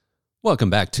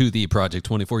Welcome back to the Project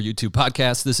 24 YouTube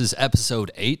podcast. This is episode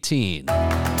 18. All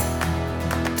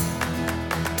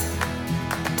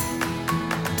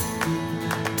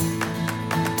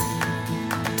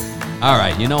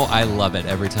right, I love it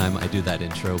every time I do that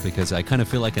intro because I kind of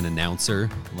feel like an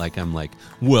announcer, like I'm like,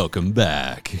 welcome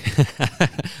back.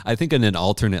 I think in an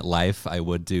alternate life, I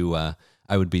would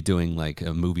be doing like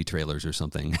movie trailers or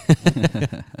something.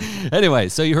 Anyway,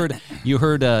 so you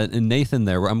heard Nathan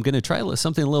there. I'm going to try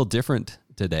something a little different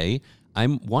today. I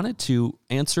wanted to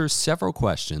answer several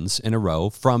questions in a row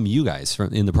from you guys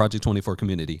in the Project 24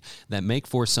 community that make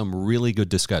for some really good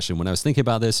discussion. When I was thinking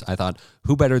about this, I thought,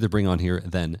 who better to bring on here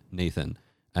than Nathan?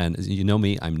 And you know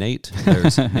me, I'm Nate.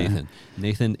 There's Nathan.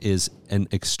 Nathan is an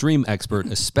extreme expert,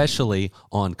 especially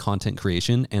on content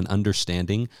creation and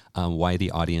understanding why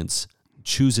the audience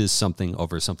chooses something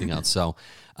over something else. So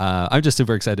I'm just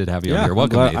super excited to have you on here.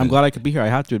 Welcome, Nathan. I'm glad I could be here. I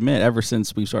have to admit, ever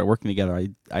since we started working together,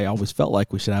 I always felt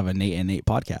like we should have a Nate and Nate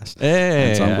podcast. Hey,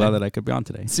 and so I'm glad that I could be on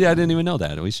today. See, I didn't even know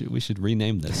that. We should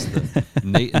rename this the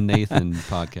Nate and Nathan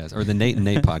podcast, or the Nate and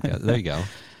Nate podcast. There you go.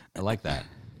 I like that.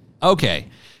 Okay,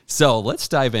 so let's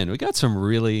dive in. We got some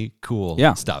really cool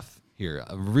stuff here.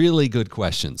 Really good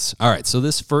questions. All right, so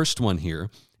this first one here,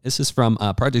 this is from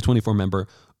Project 24 member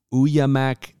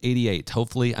Uyamak88.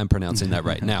 Hopefully I'm pronouncing that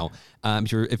right. Now,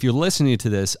 if you're listening to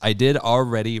this, I did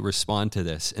already respond to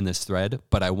this in this thread,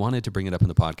 but I wanted to bring it up in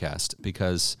the podcast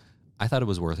because I thought it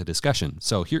was worth a discussion.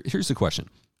 So here's the question.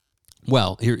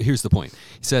 Well, here's the point.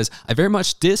 He says, I very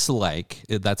much dislike,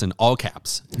 that's in all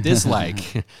caps,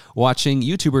 dislike watching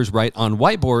YouTubers write on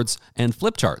whiteboards and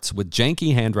flip charts with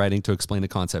janky handwriting to explain the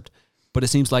concept. But it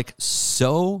seems like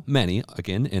so many,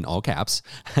 again, in all caps,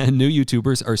 new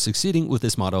YouTubers are succeeding with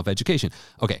this model of education.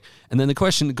 Okay, and then the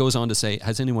question goes on to say,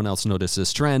 has anyone else noticed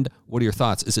this trend? What are your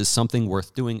thoughts? Is this something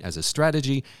worth doing as a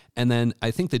strategy? And then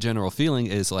I think the general feeling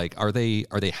is like, are they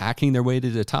hacking their way to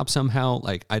the top somehow?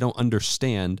 Like, I don't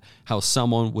understand how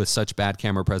someone with such bad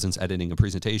camera presence editing a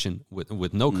presentation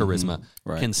with no charisma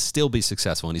can still be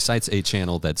successful. And he cites a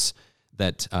channel that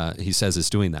he says is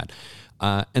doing that.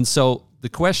 And so the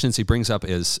questions he brings up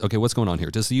is, okay, what's going on here?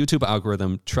 Does the YouTube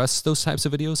algorithm trust those types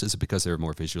of videos? Is it because they're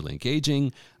more visually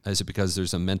engaging? Is it because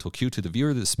there's a mental cue to the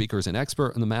viewer that the speaker is an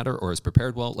expert in the matter or is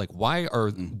prepared well? Like, why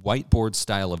are whiteboard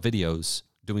style of videos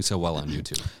doing so well on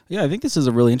YouTube? Yeah, I think this is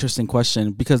a really interesting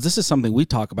question because this is something we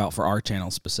talk about for our channel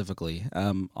specifically.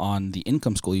 On the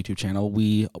Income School YouTube channel,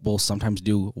 we will sometimes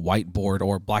do whiteboard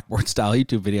or blackboard style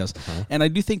YouTube videos. And I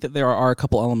do think that there are a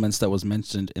couple elements that was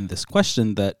mentioned in this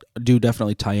question that do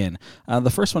definitely tie in. The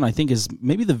first one I think is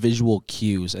maybe the visual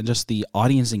cues and just the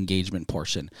audience engagement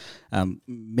portion.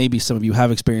 Maybe some of you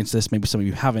have experienced this, maybe some of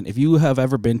you haven't. If you have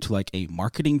ever been to like a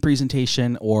marketing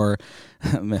presentation or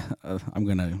I'm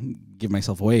going to give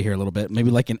myself away here a little bit, maybe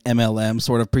like an MLM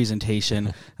sort of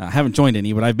presentation. I haven't joined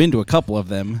any, but I've been to a couple of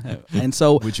them. And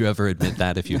so would you ever admit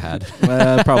that if you had?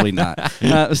 Probably not.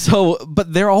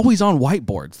 But they're always on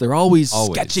whiteboards. They're always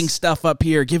sketching stuff up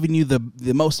here, giving you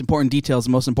the most important details,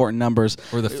 the most important numbers.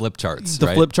 Or the flip charts,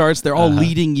 The flip charts, they're all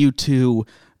leading you to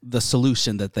the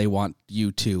solution that they want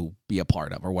you to be a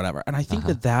part of or whatever. And I think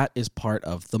that is part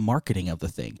of the marketing of the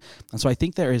thing. And so I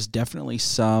think there is definitely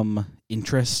some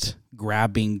interest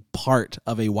grabbing part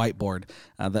of a whiteboard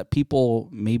that people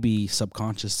maybe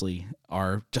subconsciously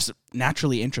are just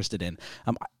naturally interested in.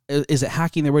 Is it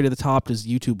hacking their way to the top? Does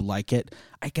YouTube like it?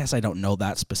 I guess I don't know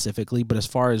that specifically, but as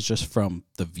far as just from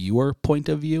the viewer point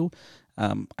of view,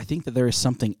 I think that there is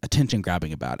something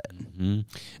attention-grabbing about it. And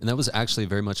that was actually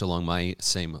very much along my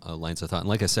same lines of thought. And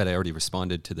like I said, I already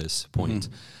responded to this point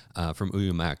from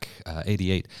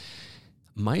Uyumak88.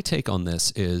 My take on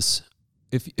this is,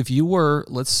 if you were,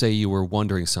 let's say you were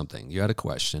wondering something, you had a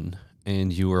question,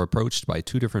 and you were approached by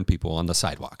two different people on the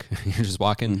sidewalk. You're just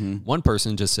walking. One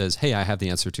person just says, hey, I have the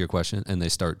answer to your question, and they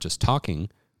start just talking,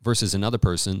 versus another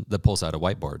person that pulls out a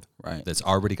whiteboard that's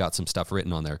already got some stuff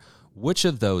written on there. Which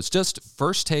of those, just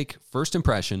first take, first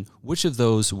impression, which of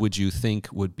those would you think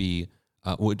would be,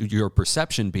 would your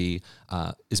perception be,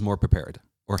 is more prepared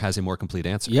or has a more complete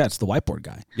answer? Yeah, it's the whiteboard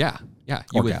guy. Yeah.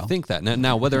 You would think that.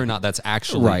 Now, whether or not that's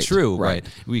actually true, right?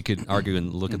 We could argue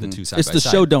and look at the two sides by side. It's the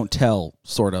show don't tell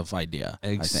sort of idea.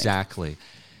 Exactly.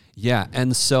 Yeah,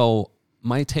 and so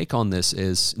my take on this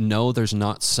is, no, there's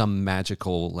not some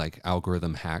magical like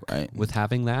algorithm hack with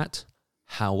having that.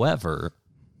 However,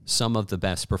 some of the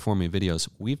best performing videos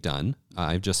we've done,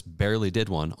 I just barely did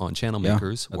one on Channel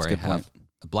Makers where I have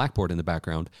a blackboard in the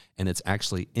background, and it's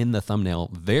actually in the thumbnail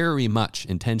very much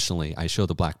intentionally. I show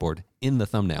the blackboard in the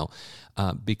thumbnail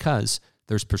because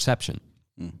there's perception.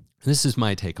 This is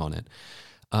my take on it.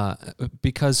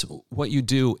 Because what you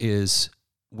do is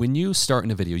when you start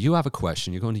in a video, you have a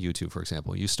question, you're going to YouTube, for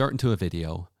example, you start into a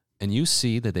video and you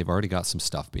see that they've already got some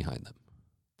stuff behind them.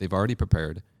 They've already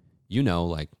prepared. You know,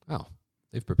 like, oh,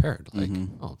 they've prepared. Like,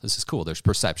 oh, this is cool. There's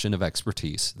perception of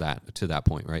expertise to that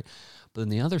point, right? But then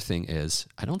the other thing is,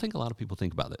 I don't think a lot of people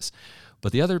think about this,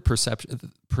 but the other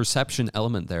perception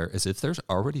element there is if there's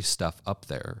already stuff up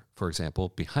there, for example,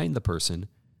 behind the person,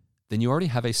 then you already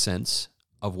have a sense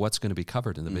of what's going to be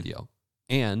covered in the video.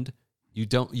 And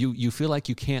you feel like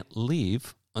you can't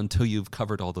leave until you've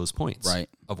covered all those points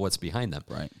of what's behind them.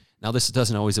 Right. Now, this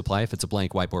doesn't always apply if it's a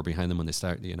blank whiteboard behind them when they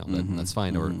start, you know, that's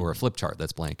fine, or a flip chart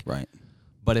that's blank. Right.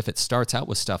 But if it starts out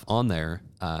with stuff on there,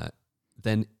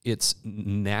 then it's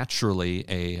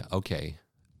naturally okay,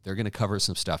 they're going to cover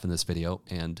some stuff in this video,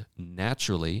 and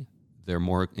naturally they're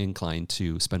more inclined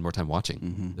to spend more time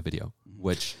watching the video,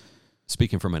 which,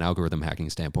 speaking from an algorithm hacking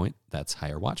standpoint, that's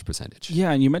higher watch percentage.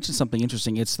 Yeah, and you mentioned something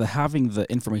interesting. It's the having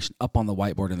the information up on the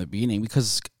whiteboard in the beginning,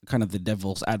 because kind of the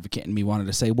devil's advocate in me wanted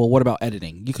to say, well, what about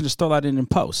editing? You can just throw that in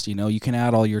post. You know, you can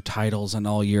add all your titles and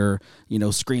all your, you know,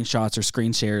 screenshots or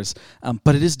screen shares.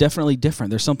 But it is definitely different.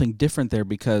 There's something different there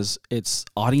because it's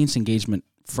audience engagement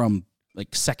from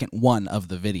like second one of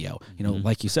the video. You know,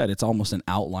 like you said, it's almost an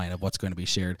outline of what's going to be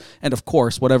shared. And of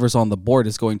course, whatever's on the board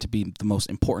is going to be the most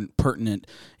important, pertinent,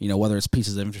 you know, whether it's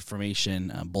pieces of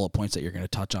information, bullet points that you're going to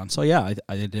touch on. So yeah,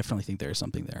 I definitely think there is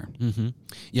something there.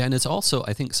 Yeah, and it's also,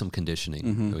 I think, some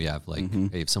conditioning that we have. Like,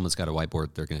 hey, if someone's got a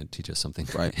whiteboard, they're going to teach us something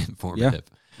informative.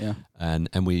 Yeah.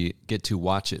 And we get to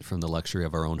watch it from the luxury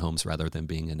of our own homes rather than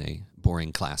being in a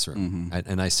boring classroom.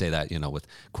 And I say that, you know, with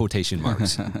quotation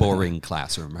marks, boring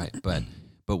classroom, right? But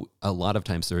a lot of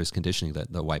times there is conditioning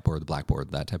that the whiteboard, the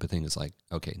blackboard, that type of thing is like,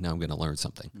 okay, now I'm going to learn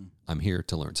something. I'm here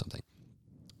to learn something.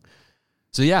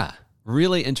 So yeah,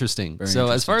 really interesting. Very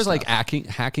interesting as far as like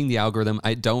hacking the algorithm,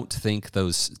 I don't think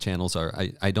those channels are,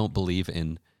 I don't believe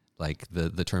in like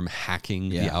the term hacking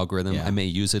the algorithm. I may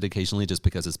use it occasionally just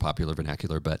because it's popular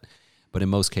vernacular, but in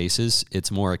most cases, it's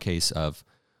more a case of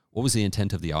what was the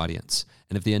intent of the audience?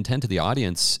 And if the intent of the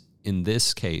audience in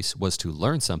this case was to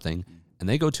learn something, and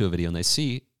they go to a video and they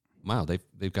see, wow,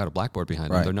 they've got a blackboard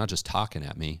behind them. They're not just talking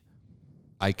at me.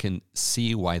 I can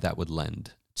see why that would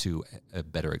lend to a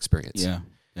better experience.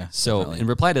 Yeah. So definitely. In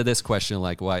reply to this question,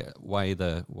 like why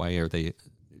are they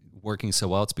working so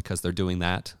well? It's because they're doing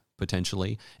that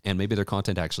potentially, and maybe their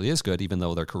content actually is good, even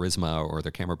though their charisma or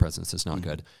their camera presence is not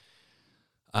good.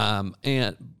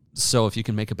 And so if you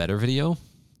can make a better video,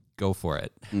 go for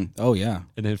it. Oh yeah.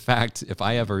 And in fact, if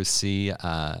I ever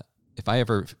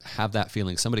have that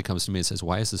feeling, somebody comes to me and says,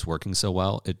 why is this working so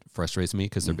well? It frustrates me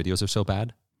because their videos are so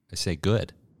bad. I say,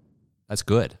 good. That's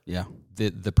good. Yeah.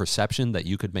 The perception that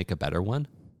you could make a better one,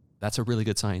 that's a really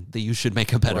good sign that you should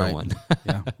make a better one.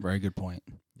 Yeah. Very good point.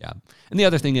 Yeah. And the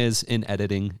other thing is, in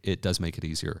editing, it does make it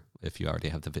easier if you already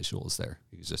have the visuals there.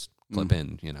 You can just clip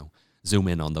in, you know, zoom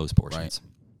in on those portions.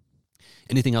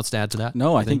 Anything else to add to that?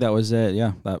 No, I think that was it.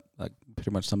 Yeah, that pretty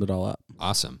much summed it all up.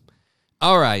 Awesome.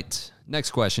 All right.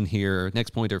 Next question here. Next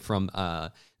pointer from,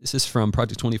 this is from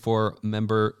Project 24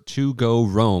 member To Go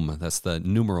Roam. That's the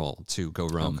numeral To Go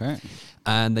Roam. Okay.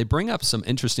 And they bring up some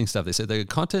interesting stuff. They said the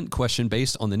content question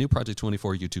based on the new Project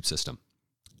 24 YouTube system.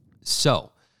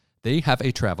 So they have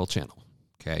a travel channel.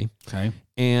 Okay.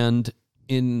 And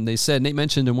they said, Nate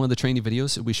mentioned in one of the training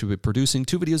videos, we should be producing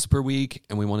 2 videos per week,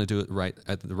 and we want to do it right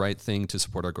at the right thing to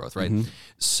support our growth, right?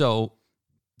 So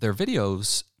their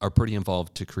videos are pretty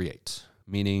involved to create,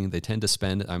 meaning they tend to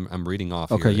spend, I'm reading off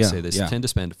here, they say this, tend to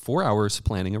spend 4 hours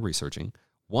planning and researching,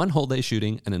 1 whole day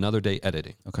shooting, and another day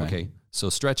editing. Okay. So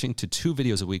stretching to 2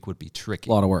 videos a week would be tricky.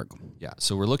 A lot of work. Yeah.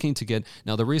 So we're looking to get,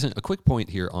 now the reason, a quick point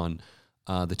here on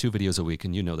the 2 videos a week,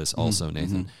 and you know this also,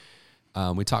 Nathan.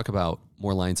 We talk about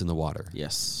more lines in the water.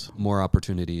 Yes. More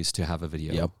opportunities to have a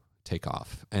video take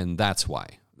off. And that's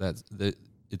why.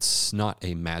 It's not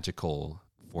a magical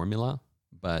formula,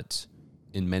 but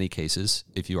in many cases,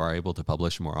 if you are able to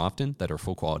publish more often that are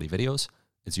full quality videos,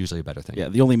 it's usually a better thing. Yeah,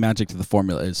 the only magic to the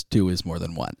formula is 2 is more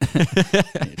than 1.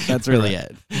 That's really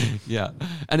it. Yeah.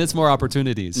 And it's more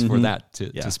opportunities for that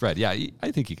to spread. Yeah,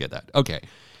 I think you get that. Okay.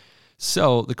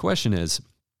 So the question is,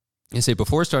 you say,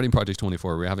 before starting Project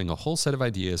 24, we're having a whole set of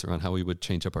ideas around how we would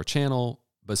change up our channel.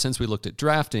 But since we looked at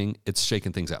drafting, it's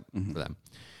shaking things up for them.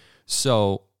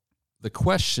 So the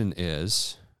question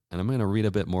is, and I'm going to read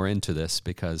a bit more into this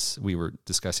because we were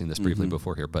discussing this briefly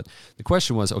before here, but the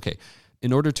question was, okay,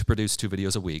 in order to produce 2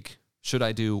 videos a week, should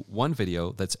I do one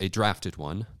video that's a drafted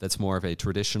one, that's more of a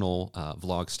traditional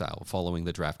vlog style, following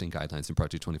the drafting guidelines in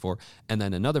Project 24, and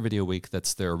then another video a week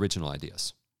that's their original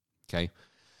ideas? Okay.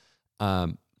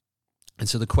 And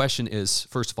so the question is,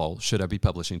 first of all, should I be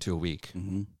publishing 2 a week?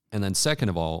 And then second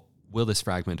of all, will this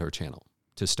fragment our channel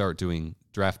to start doing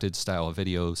drafted style of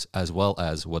videos as well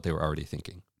as what they were already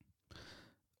thinking?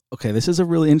 Okay, this is a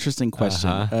really interesting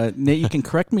question. Nate, you can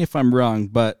correct me if I'm wrong,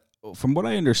 but from what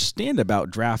I understand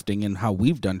about drafting and how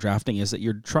we've done drafting is that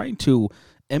you're trying to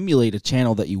emulate a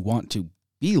channel that you want to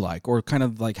be like, or kind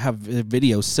of like have a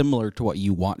video similar to what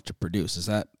you want to produce. Is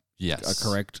that a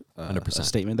correct 100%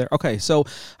 statement there? Okay, so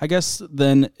I guess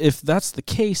then if that's the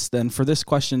case, then for this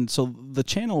question, so the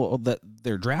channel that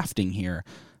they're drafting here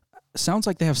sounds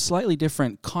like they have slightly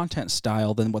different content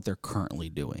style than what they're currently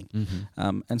doing.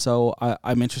 And so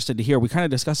I'm interested to hear, we kind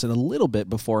of discussed it a little bit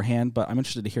beforehand, but I'm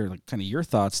interested to hear like kind of your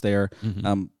thoughts there.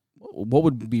 What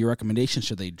would be your recommendation?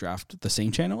 Should they draft the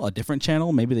same channel, a different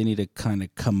channel? Maybe they need to kind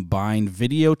of combine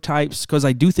video types, because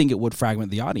I do think it would fragment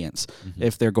the audience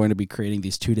if they're going to be creating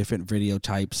these two different video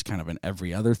types, kind of an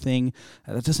every other thing.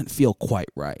 That doesn't feel quite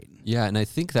right. Yeah, and I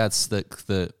think that's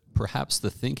perhaps the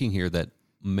thinking here that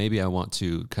maybe I want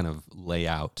to kind of lay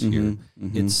out here.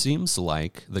 It seems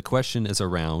like the question is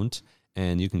around,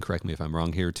 and you can correct me if I'm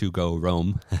wrong here, to go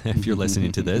Rome, if you're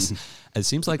listening to this. It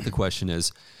seems like the question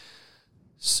is,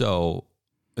 so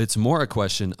it's more a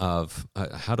question of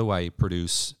how do I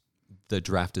produce the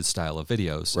drafted style of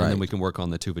videos? And then we can work on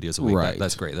the 2 videos a week.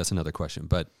 That's great. That's another question.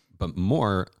 But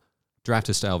more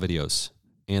drafted style videos.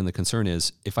 And the concern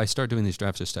is, if I start doing these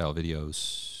drafted style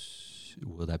videos,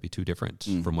 will that be too different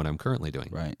from what I'm currently doing?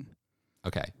 Right.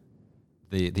 Okay.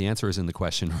 The answer is in the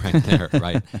question right there,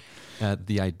 right?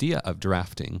 The idea of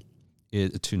drafting,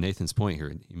 to Nathan's point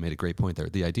here, you made a great point there.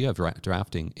 The idea of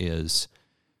drafting is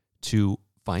to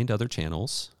find other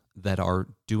channels that are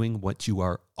doing what you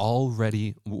want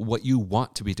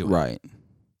to be doing. Right.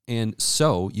 And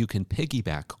so you can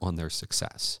piggyback on their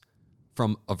success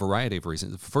from a variety of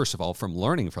reasons. First of all, from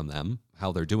learning from them,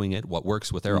 how they're doing it, what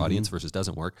works with their audience versus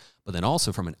doesn't work, but then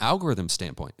also from an algorithm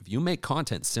standpoint. If you make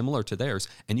content similar to theirs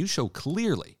and you show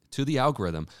clearly to the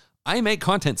algorithm, I make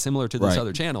content similar to this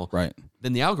other channel,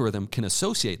 then the algorithm can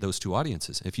associate those two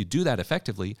audiences. If you do that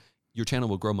effectively, your channel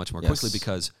will grow much more quickly,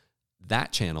 because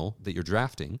that channel that you're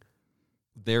drafting,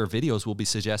 their videos will be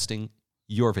suggesting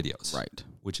your videos,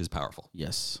 which is powerful.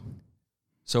 Yes.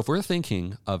 So if we're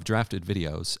thinking of drafted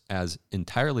videos as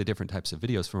entirely different types of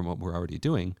videos from what we're already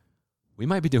doing, we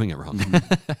might be doing it wrong.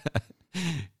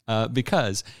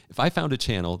 Because if I found a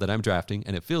channel that I'm drafting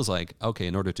and it feels like, okay,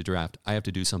 in order to draft, I have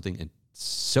to do something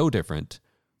so different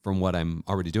from what I'm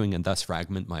already doing and thus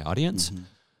fragment my audience,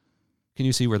 can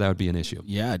you see where that would be an issue?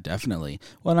 Yeah, definitely.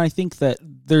 Well, and I think that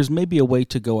there's maybe a way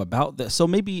to go about this. So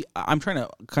maybe I'm trying to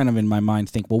kind of in my mind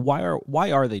think, well,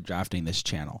 why are they drafting this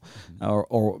channel?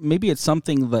 Or maybe it's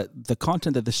something that the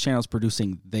content that this channel is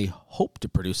producing, they hope to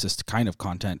produce this kind of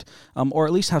content, or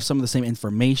at least have some of the same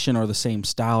information or the same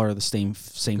style or the same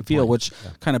feel, which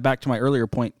kind of back to my earlier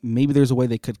point, maybe there's a way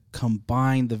they could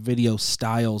combine the video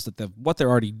styles that what they're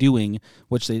already doing,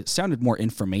 which they sounded more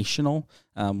informational,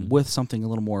 with something a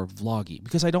little more vloggy,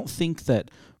 because I don't think that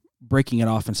breaking it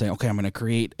off and saying, okay, I'm going to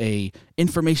create a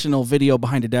informational video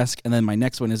behind a desk, and then my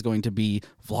next one is going to be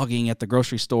vlogging at the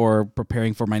grocery store,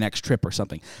 preparing for my next trip or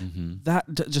something. That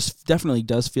just definitely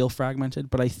does feel fragmented.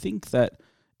 But I think that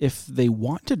if they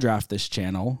want to draft this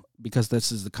channel, because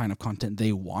this is the kind of content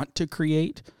they want to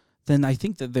create, then I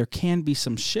think that there can be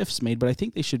some shifts made, but I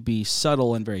think they should be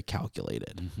subtle and very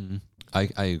calculated.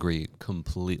 I agree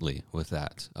completely with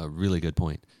that. A really good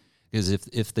point. Because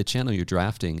if the channel you're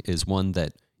drafting is one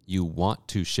that you want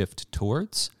to shift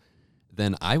towards,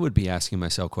 then I would be asking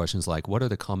myself questions like, what are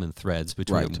the common threads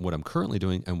between what I'm currently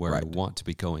doing and where I want to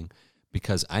be going?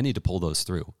 Because I need to pull those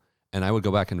through. And I would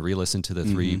go back and re-listen to the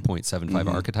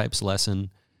 3.75 archetypes lesson,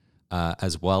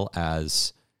 as well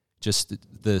as just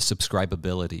the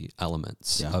subscribability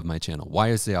elements of my channel. Why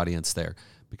is the audience there?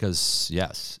 Because,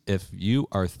 yes, if you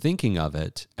are thinking of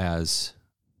it as,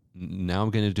 now I'm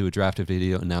going to do a drafted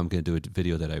video, and now I'm going to do a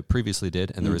video that I previously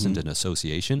did, and there isn't an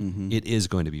association, it is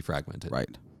going to be fragmented.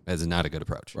 That is not a good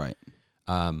approach.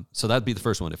 So that'd be the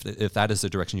first one, if that is the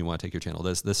direction you want to take your channel.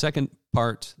 The second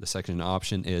part, the second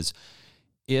option is,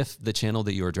 if the channel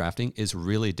that you are drafting is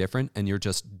really different, and you're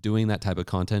just doing that type of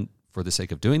content for the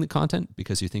sake of doing the content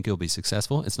because you think it'll be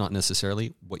successful, it's not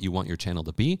necessarily what you want your channel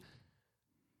to be,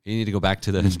 you need to go back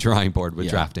to the drawing board with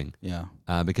drafting.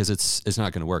 Because it's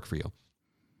not going to work for you.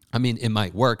 I mean, it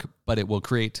might work, but it will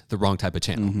create the wrong type of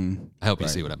channel. I hope you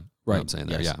see what I'm saying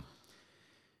there. Yeah.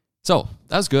 So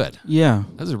that was good. Yeah.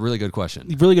 That was a really good question.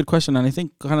 Really good question. And I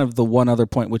think kind of the one other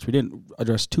point which we didn't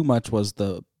address too much was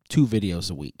the 2 videos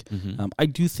a week. I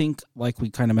do think, like we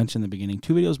kind of mentioned in the beginning,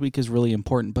 2 videos a week is really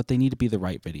important, but they need to be the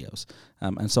right videos.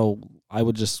 And so I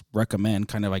would just recommend,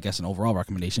 kind of, I guess, an overall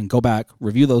recommendation, go back,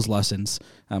 review those lessons,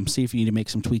 see if you need to make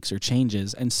some tweaks or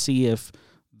changes, and see if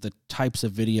the types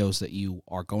of videos that you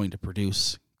are going to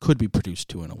produce could be produced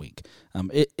 2 in a week.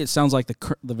 It sounds like the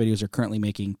videos you're currently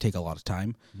making take a lot of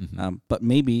time, but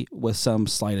maybe with some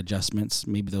slight adjustments,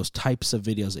 maybe those types of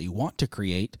videos that you want to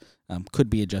create could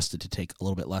be adjusted to take a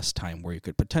little bit less time, where you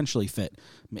could potentially fit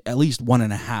at least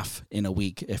 1.5 in a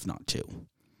week, if not 2.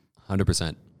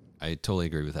 100%. I totally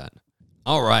agree with that.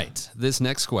 All right. This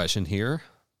next question here,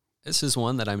 this is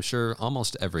one that I'm sure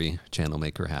almost every channel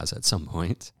maker has at some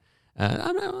point.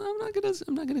 I'm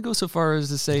not gonna go so far as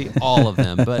to say all of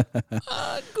them, but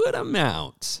a good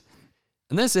amount.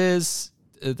 And this is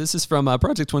from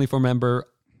Project24 member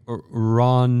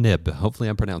Ron Nib. Hopefully,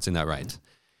 I'm pronouncing that right.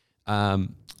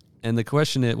 And the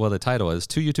question is, the title is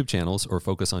 2 YouTube channels or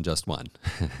focus on just one.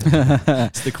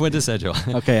 It's the quintessential.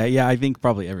 Okay, yeah, I think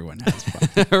probably everyone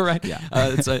has. Right? Yeah.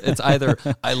 It's either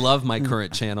I love my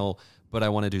current channel, but I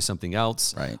want to do something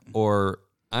else, right? Or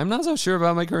I'm not so sure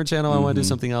about my current channel, I want to do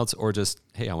something else, or just,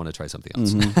 hey, I want to try something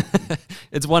else.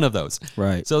 It's one of those.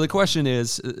 Right. So the question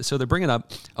is, so they're bringing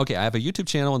up, okay, I have a YouTube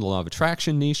channel in the law of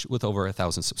attraction niche with over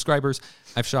 1,000 subscribers.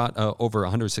 I've shot over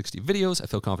 160 videos. I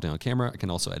feel confident on camera. I can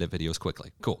also edit videos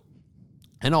quickly. Cool.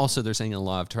 And also they're saying in the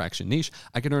law of attraction niche,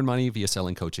 I can earn money via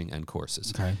selling coaching and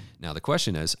courses. Okay. Now the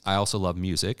question is, I also love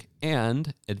music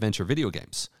and adventure video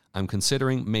games. I'm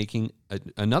considering making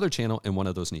another channel in one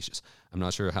of those niches. I'm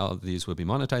not sure how these would be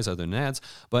monetized other than ads,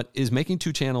 but is making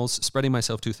 2 channels spreading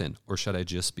myself too thin, or should I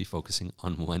just be focusing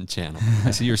on one channel?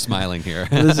 I see you're smiling here.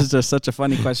 This is just such a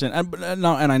funny question. And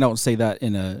I don't say that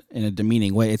in a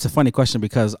demeaning way. It's a funny question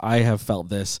because I have felt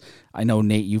this. I know,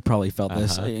 Nate, you've probably felt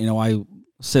this. You know, I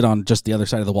sit on just the other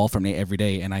side of the wall from Nate every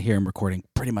day, and I hear him recording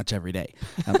pretty much every day.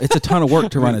 It's a ton of work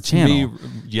to run a channel. Me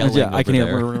yelling I can hear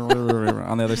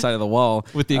on the other side of the wall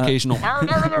with the occasional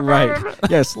right.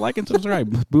 Yes, like and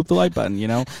subscribe, boop the like button, you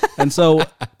know. And so,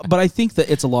 but I think that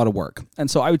it's a lot of work,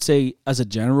 and so I would say, as a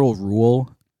general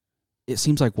rule, it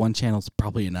seems like one channel is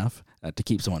probably enough to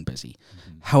keep someone busy.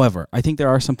 However, I think there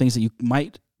are some things that you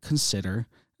might consider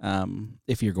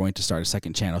if you're going to start a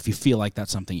second channel, if you feel like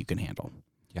that's something you can handle.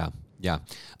 Yeah.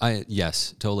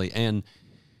 Yes, totally. And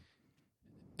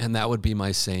that would be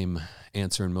my same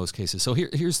answer in most cases. So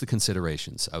here's the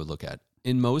considerations I would look at.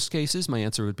 In most cases, my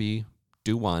answer would be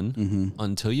do one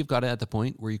until you've got it at the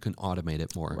point where you can automate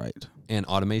it more. Right. And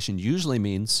automation usually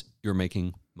means you're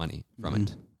making money from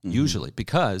it. Usually,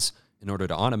 because in order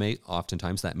to automate,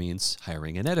 oftentimes that means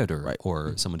hiring an editor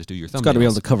or someone to do your thumbnails. It's got to be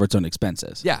able to cover its own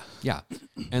expenses. Yeah.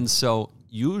 And so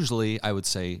usually I would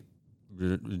say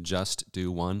just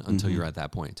do one until you're at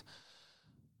that point.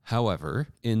 However,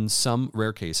 in some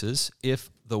rare cases, if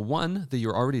the one that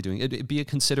you're already doing, it'd be a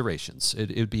considerations.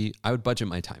 It'd be, I would budget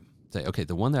my time. Say, okay,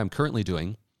 the one that I'm currently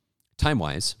doing,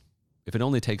 time-wise, if it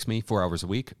only takes me 4 hours a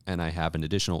week and I have an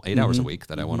additional 8 hours a week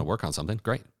that I want to work on something,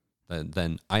 great.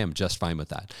 Then I am just fine with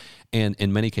that. And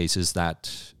in many cases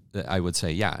that I would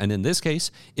say, yeah. And in this case,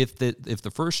 if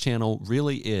the first channel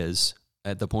really is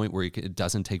at the point where it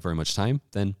doesn't take very much time,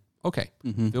 then okay,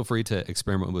 feel free to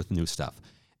experiment with new stuff.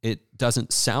 It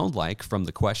doesn't sound like from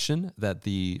the question that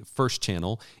the first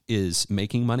channel is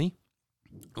making money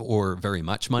or very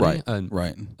much money,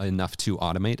 enough to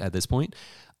automate at this point.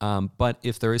 But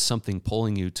if there is something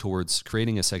pulling you towards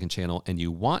creating a second channel and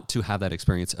you want to have that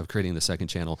experience of creating the second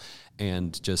channel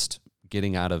and just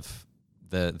getting out of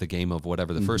the game of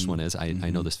whatever the first one is, I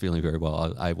know this feeling very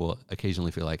well. I will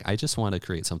occasionally feel like I just want to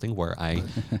create something where I'm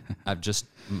just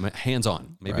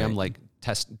hands-on. Maybe I'm like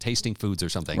tasting foods or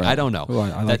something. Right. I don't know. Ooh,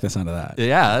 I like the sound of that.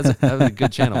 Yeah, that's a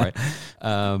good channel,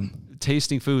 right?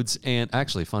 Tasting foods. And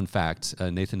actually, fun fact,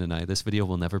 Nathan and I, this video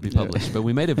will never be published, but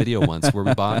we made a video once where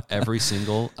we bought every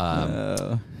single,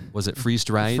 was it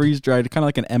freeze-dried? Freeze-dried, kind of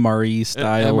like an MRE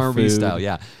style MRE food. style,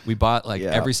 yeah. We bought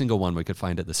every single one we could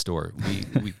find at the store.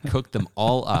 We cooked them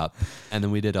all up, and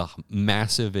then we did a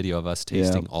massive video of us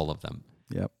tasting all of them.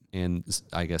 Yep. And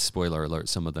I guess, spoiler alert,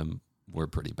 some of them were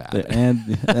pretty bad. And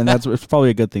it's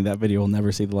probably a good thing. That video will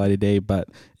never see the light of day, but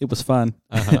it was fun.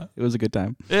 It was a good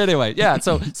time. Anyway, yeah,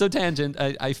 so tangent.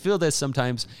 I feel this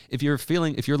sometimes if you're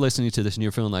listening to this and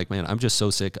you're feeling like, man, I'm just so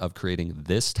sick of creating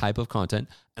this type of content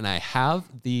and I have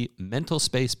the mental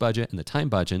space budget and the time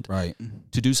budget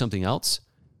to do something else,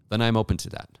 then I'm open to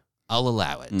that. I'll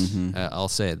allow it. I'll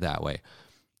say it that way.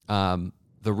 The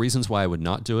reasons why I would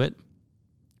not do it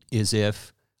is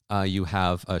if you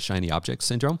have a shiny object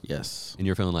syndrome. Yes. And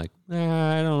you're feeling like,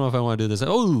 I don't know if I want to do this.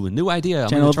 Oh, new idea.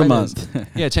 Channel of the month.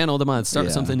 Yeah, channel of the month.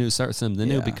 Start something new, start something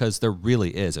new, because there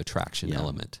really is a traction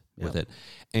element with it.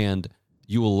 And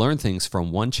you will learn things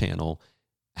from one channel,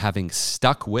 having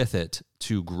stuck with it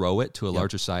to grow it to a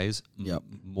larger size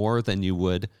more than you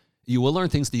would. You will learn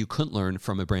things that you couldn't learn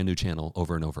from a brand new channel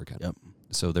over and over again. Yep.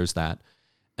 So there's that.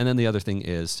 And then the other thing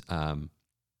is,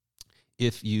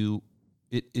 if you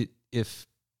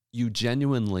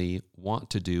genuinely want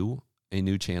to do a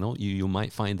new channel, you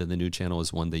might find that the new channel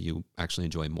is one that you actually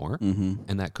enjoy more,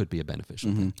 and that could be a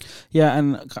beneficial thing. Yeah,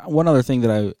 and one other thing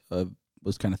that I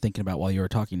was kind of thinking about while you were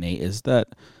talking, Nate, is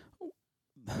that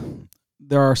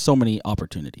there are so many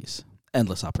opportunities,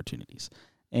 endless opportunities.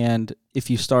 And if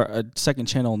you start a second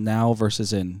channel now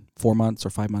versus in 4 months or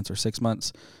 5 months or 6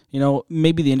 months,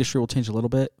 maybe the industry will change a little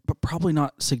bit, but probably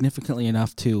not significantly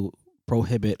enough to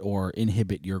prohibit or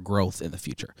inhibit your growth in the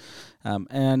future.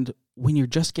 And when you're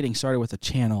just getting started with a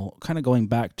channel, kind of going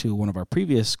back to one of our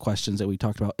previous questions that we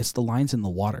talked about, it's the lines in the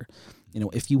water.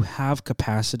 If you have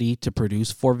capacity to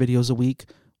produce 4 videos a week,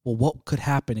 well, what could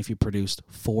happen if you produced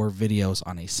 4 videos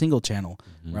on a single channel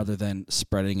rather than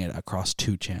spreading it across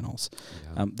 2 channels?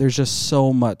 Yeah. There's just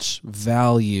so much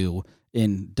value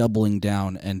in doubling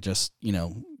down and just,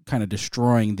 kind of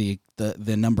destroying the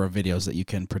number of videos that you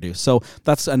can produce. So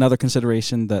that's another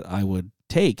consideration that I would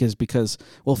take, is because,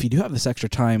 well, if you do have this extra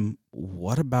time,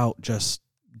 what about just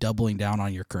doubling down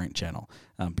on your current channel?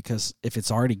 Because if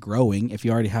it's already growing, if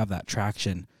you already have that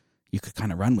traction, you could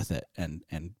kind of run with it and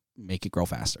make it grow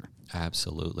faster.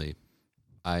 Absolutely.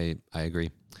 I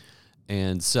agree.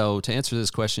 And so to answer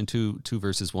this question, 2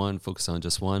 versus 1, focus on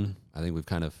just one. I think we've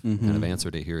kind of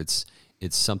answered it here. It's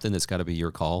something that's got to be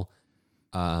your call.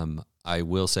 I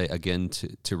will say again,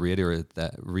 to reiterate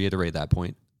that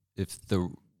point,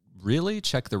 really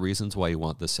check the reasons why you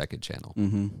want the second channel.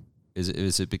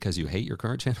 Is it because you hate your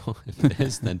current channel? If it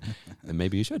is, then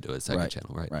maybe you should do a second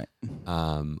channel, right?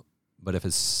 Right. But if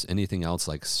it's anything else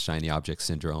like shiny object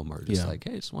syndrome, or just like,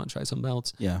 hey, just want to try something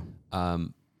else,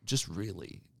 just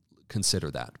really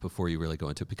consider that before you really go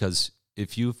into it. Because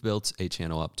if you've built a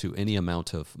channel up to any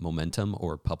amount of momentum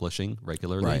or publishing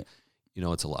regularly,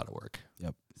 it's a lot of work.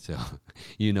 Yep. So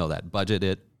that. Budget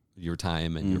it, your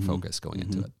time and your focus going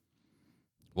into it.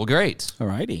 Well, great. All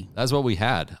righty. That's what we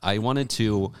had. I wanted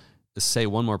to say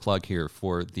one more plug here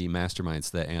for the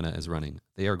masterminds that Anna is running.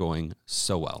 They are going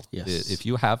so well. Yes. If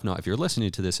you're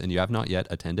listening to this and you have not yet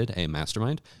attended a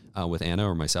mastermind with Anna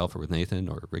or myself or with Nathan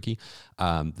or Ricky,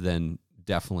 then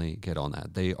definitely get on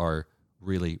that. They are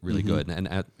really, really good.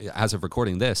 And as of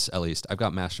recording this, at least, I've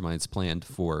got masterminds planned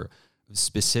for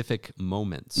specific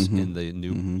moments in the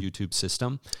new YouTube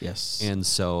system. Yes. And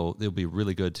so it'll be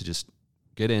really good to just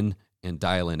get in and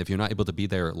dial in. If you're not able to be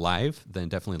there live, then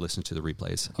definitely listen to the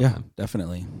replays.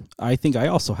 Definitely. I think I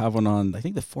also have one on, I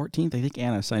think the 14th. I think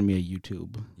Anna assigned me a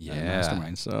YouTube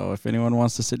mastermind. So if anyone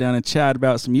wants to sit down and chat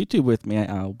about some YouTube with me,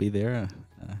 I'll be there.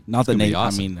 Not that Nate,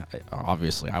 awesome. I mean,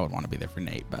 obviously I would want to be there for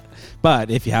Nate, but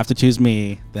if you have to choose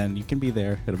me, then you can be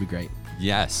there. It'll be great.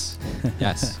 Yes.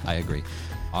 Yes, I agree.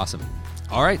 Awesome.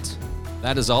 All right.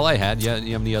 That is all I had. Yeah,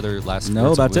 you have any other last words?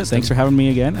 No, that's it. Thanks for having me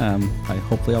again.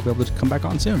 Hopefully I'll be able to come back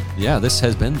on soon. Yeah, this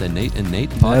has been the Nate and Nate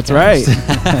podcast.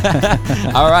 That's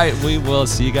right. All right. We will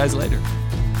see you guys later.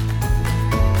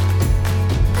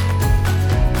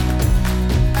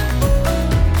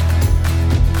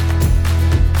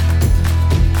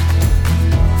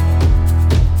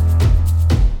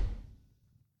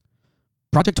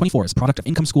 Project 24 is a product of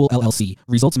Income School, LLC.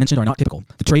 Results mentioned are not typical.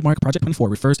 The trademark Project 24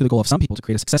 refers to the goal of some people to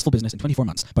create a successful business in 24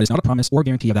 months, but is not a promise or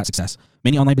guarantee of that success.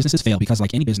 Many online businesses fail because,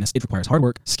 like any business, it requires hard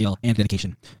work, skill, and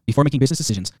dedication. Before making business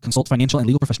decisions, consult financial and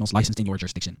legal professionals licensed in your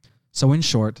jurisdiction. So in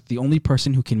short, the only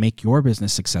person who can make your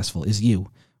business successful is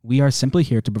you. We are simply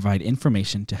here to provide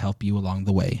information to help you along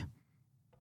the way.